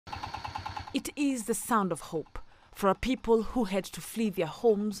It is the sound of hope for a people who had to flee their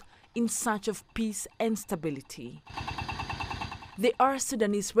homes in search of peace and stability. They are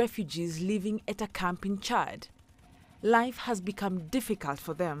Sudanese refugees living at a camp in Chad. Life has become difficult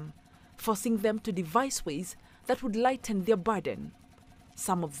for them, forcing them to devise ways that would lighten their burden.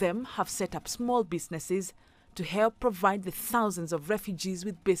 Some of them have set up small businesses to help provide the thousands of refugees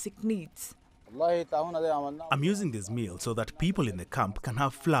with basic needs. I'm using this meal so that people in the camp can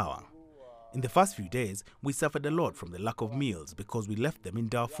have flour. In the first few days, we suffered a lot from the lack of meals because we left them in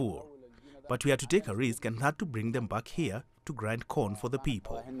Darfur. But we had to take a risk and had to bring them back here to grind corn for the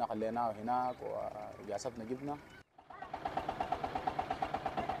people.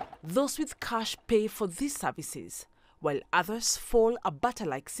 Those with cash pay for these services, while others follow a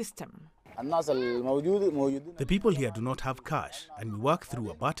barter-like system. The people here do not have cash, and we work through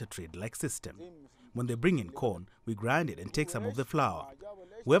a barter trade-like system. When they bring in corn, we grind it and take some of the flour.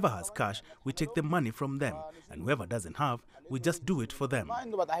 Whoever has cash, we take the money from them, and whoever doesn't have, we just do it for them.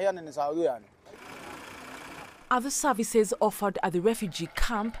 Other services offered at the refugee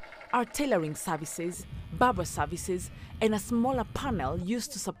camp are tailoring services, barber services, and a smaller panel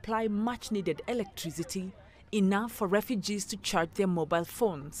used to supply much-needed electricity, enough for refugees to charge their mobile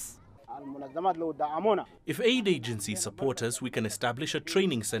phones. If aid agencies support us, we can establish a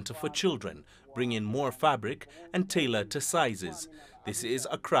training center for children, bring in more fabric and tailor to sizes. This is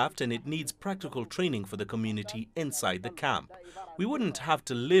a craft and it needs practical training for the community inside the camp. We wouldn't have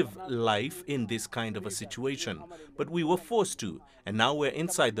to live life in this kind of a situation, but we were forced to, and now we're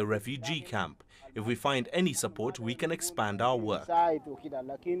inside the refugee camp. If we find any support, we can expand our work.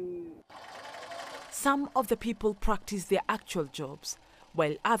 Some of the people practice their actual jobs,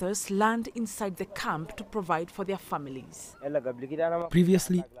 while others land inside the camp to provide for their families.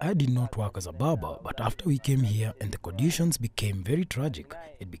 Previously, I did not work as a barber, but after we came here and the conditions became very tragic,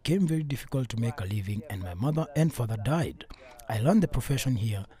 it became very difficult to make a living and my mother and father died. I learned the profession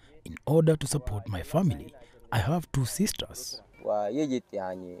here in order to support my family. I have 2 sisters.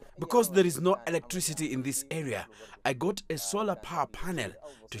 Because there is no electricity in this area, I got a solar power panel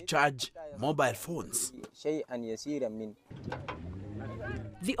to charge mobile phones.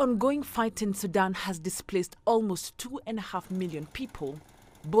 The ongoing fight in Sudan has displaced almost 2.5 million people,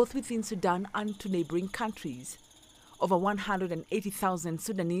 both within Sudan and to neighboring countries. Over 180,000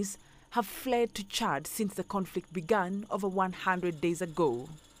 Sudanese have fled to Chad since the conflict began over 100 days ago.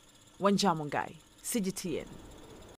 Wanjamungai, CGTN.